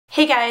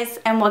Hey guys,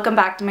 and welcome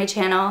back to my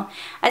channel.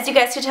 As you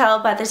guys can tell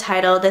by the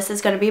title, this is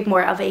going to be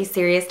more of a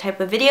serious type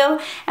of video,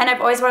 and I've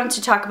always wanted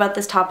to talk about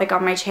this topic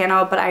on my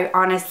channel, but I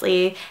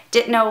honestly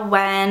didn't know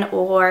when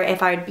or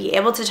if I would be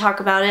able to talk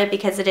about it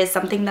because it is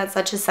something that's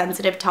such a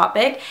sensitive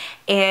topic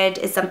and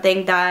is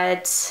something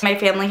that my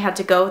family had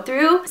to go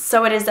through.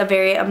 So it is a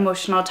very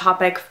emotional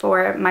topic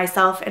for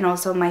myself and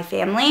also my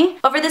family.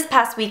 Over this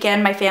past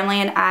weekend, my family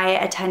and I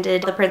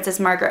attended the Princess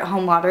Margaret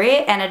Home Lottery,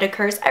 and it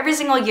occurs every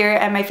single year,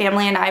 and my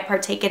family and I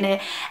partake in it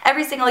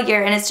every single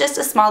year, and it's just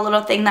a small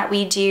little thing that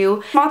we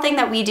do,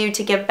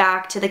 to give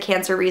back to the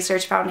Cancer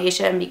Research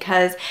Foundation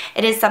because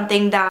it is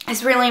something that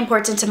is really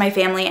important to my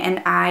family,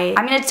 and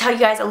I'm going to tell you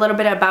guys a little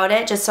bit about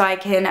it just so I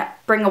can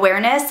bring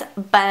awareness,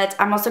 but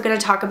I'm also going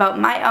to talk about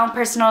my own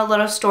personal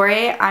little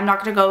story. I'm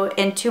not going to go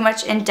in too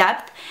much in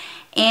depth,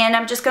 and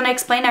I'm just going to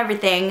explain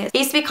everything. It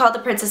used to be called the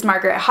Princess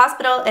Margaret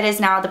Hospital. It is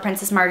now the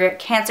Princess Margaret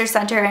Cancer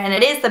Center, and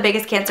it is the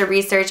biggest cancer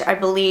research, I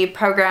believe,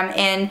 program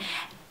in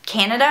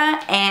Canada,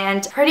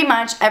 and pretty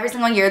much every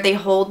single year they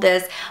hold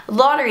this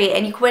lottery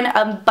and you can win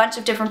a bunch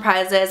of different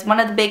prizes. One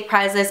of the big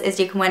prizes is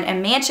you can win a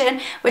mansion,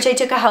 which I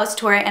took a house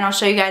tour and I'll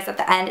show you guys at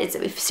the end.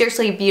 It's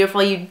seriously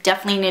beautiful. You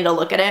definitely need to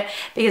look at it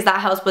because that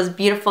house was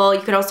beautiful.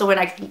 You could also win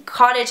a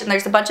cottage, and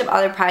there's a bunch of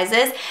other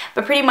prizes,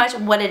 but pretty much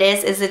what it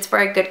is it's for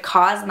a good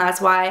cause, and that's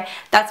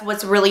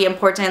what's really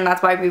important, and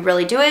that's why we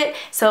really do it.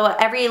 So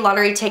every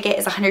lottery ticket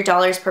is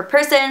 $100 per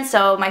person,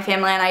 so my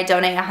family and I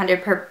donate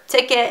 $100 per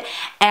ticket,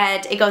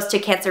 and it goes to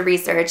cancer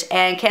research.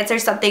 And cancer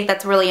is something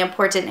that's really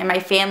important in my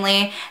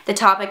family. The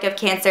topic of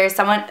cancer,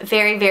 someone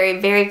very, very,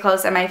 very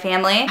close in my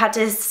family had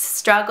to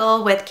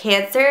struggle with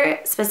cancer,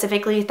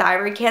 specifically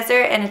thyroid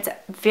cancer, and it's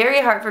very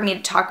hard for me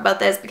to talk about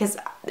this because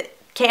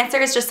cancer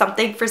is just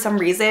something, for some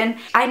reason,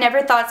 I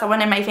never thought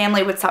someone in my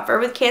family would suffer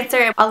with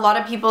cancer. A lot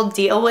of people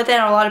deal with it,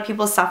 and a lot of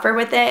people suffer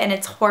with it, and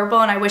it's horrible,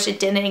 and I wish it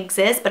didn't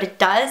exist, but it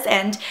does,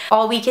 and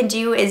all we can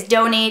do is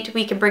donate.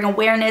 We can bring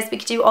awareness. We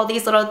can do all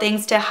these little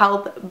things to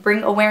help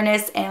bring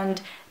awareness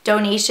and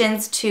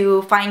donations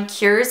to find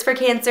cures for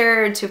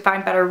cancer, to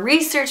find better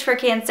research for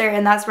cancer,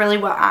 and that's really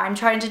what I'm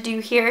trying to do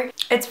here.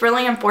 It's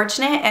really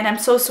unfortunate, and I'm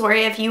so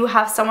sorry if you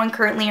have someone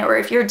currently or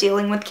if you're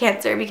dealing with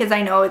cancer, because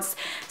I know it's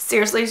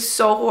seriously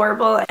so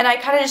horrible, and I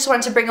kind of just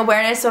wanted to bring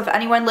awareness. So if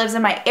anyone lives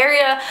in my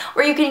area,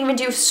 or you can even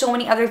do so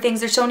many other things,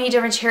 there's so many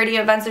different charity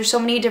events, there's so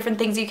many different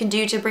things you can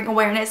do to bring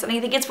awareness, and I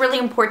think it's really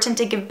important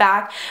to give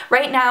back.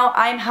 Right now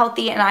I'm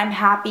healthy and I'm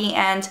happy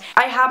and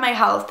I have my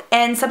health,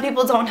 and some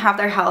people don't have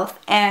their health,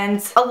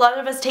 and a lot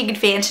of us take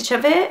advantage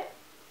of it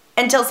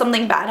until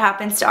something bad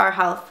happens to our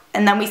health,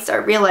 and then we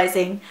start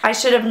realizing I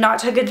should have not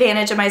took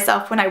advantage of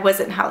myself when I was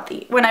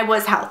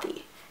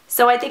healthy.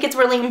 So I think it's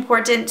really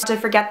important to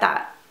forget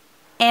that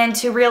and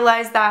to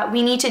realize that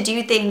we need to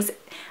do things.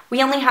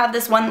 We only have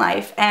this one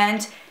life,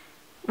 and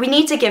we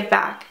need to give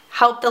back.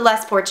 Help the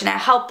less fortunate,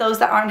 help those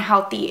that aren't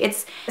healthy.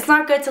 It's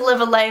not good to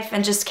live a life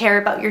and just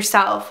care about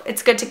yourself.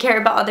 It's good to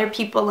care about other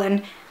people,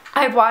 and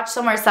I've watched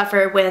someone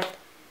suffer with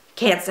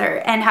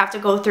cancer and have to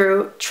go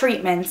through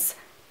treatments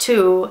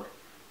to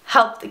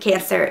help the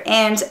cancer.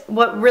 And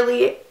what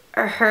really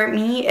hurt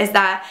me is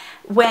that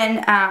when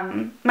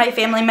my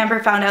family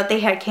member found out they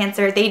had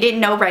cancer, they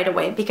didn't know right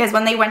away, because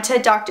when they went to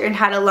a doctor and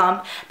had a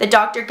lump, the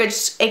doctor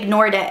just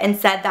ignored it and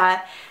said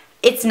that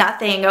it's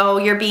nothing, oh,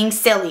 you're being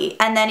silly.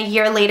 And then a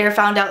year later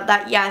found out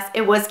that yes,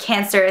 it was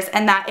cancerous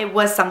and that it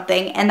was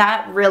something, and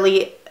that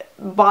really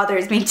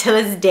bothers me to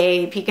this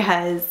day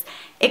because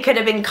it could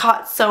have been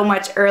caught so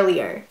much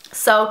earlier.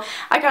 So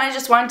I kind of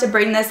just wanted to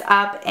bring this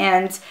up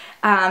and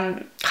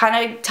kind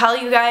of tell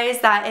you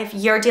guys that if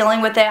you're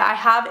dealing with it, I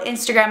have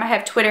Instagram, I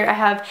have Twitter, I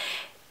have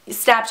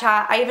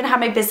Snapchat, I even have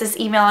my business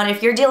email, and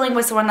if you're dealing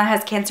with someone that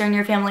has cancer in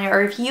your family,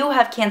 or if you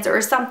have cancer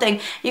or something,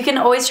 you can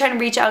always try to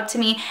reach out to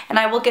me, and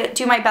I will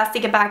do my best to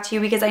get back to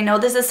you, because I know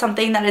this is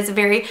something that is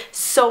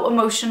so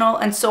emotional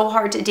and so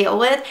hard to deal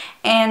with,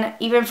 and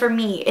even for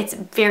me, it's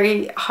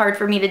very hard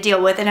for me to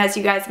deal with, and as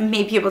you guys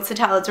may be able to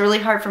tell, it's really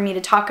hard for me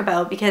to talk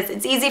about, because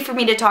it's easy for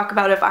me to talk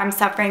about if I'm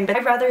suffering, but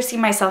I'd rather see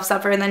myself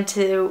suffer than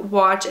to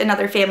watch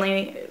another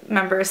family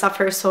member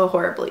suffer so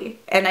horribly.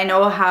 And I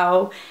know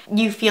how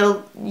you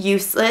feel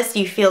useless,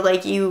 you feel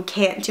like you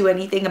can't do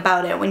anything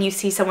about it when you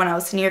see someone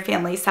else in your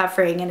family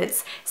suffering, and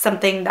it's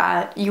something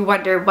that you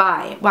wonder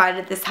why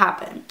did this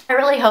happen. I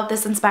really hope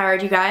this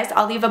inspired you guys.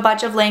 I'll leave a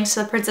bunch of links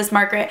to the Princess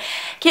Margaret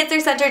Cancer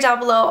Center down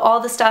below, all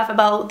the stuff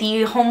about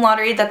the home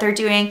lottery that they're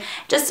doing.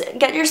 Just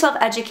get yourself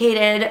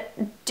educated,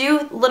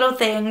 do little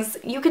things.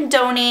 You can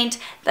donate.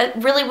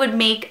 That really would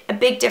make a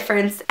big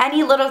difference.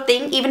 Any little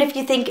thing, even if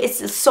you think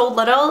it's so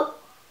little,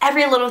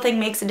 every little thing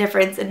makes a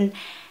difference, and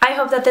I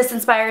hope that this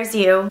inspires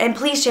you, and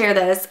please share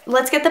this.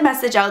 Let's get the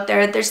message out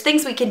there. There's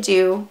things we can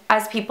do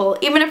as people.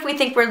 Even if we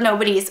think we're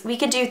nobodies, we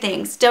can do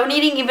things.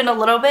 Donating even a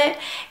little bit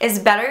is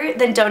better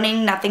than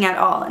donating nothing at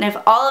all. And if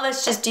all of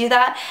us just do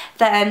that,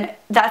 then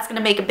that's going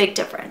to make a big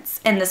difference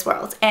in this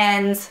world.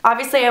 And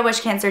obviously I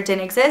wish cancer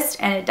didn't exist,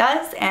 and it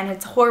does, and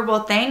it's a horrible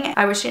thing.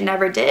 I wish it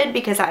never did,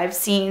 because I've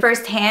seen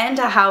firsthand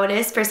how it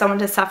is for someone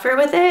to suffer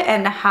with it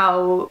and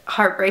how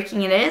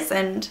heartbreaking it is,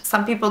 and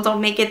some people don't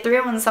make it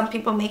through and some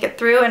people make it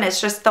through, and it's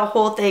just the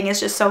whole thing is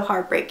just so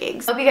heartbreaking.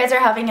 So hope you guys are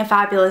having a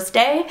fabulous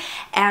day,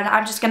 and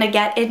I'm just gonna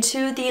get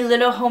into the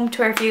little home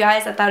tour for you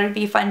guys. I thought it would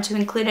be fun to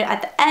include it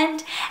at the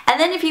end, and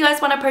then if you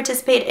guys want to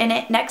participate in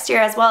it next year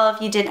as well,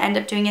 if you didn't end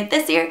up doing it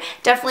this year,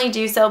 definitely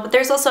do so. But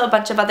there's also a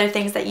bunch of other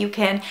things that you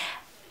can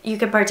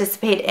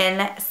participate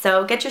in,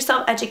 so get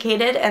yourself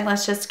educated and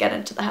let's just get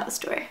into the house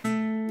tour.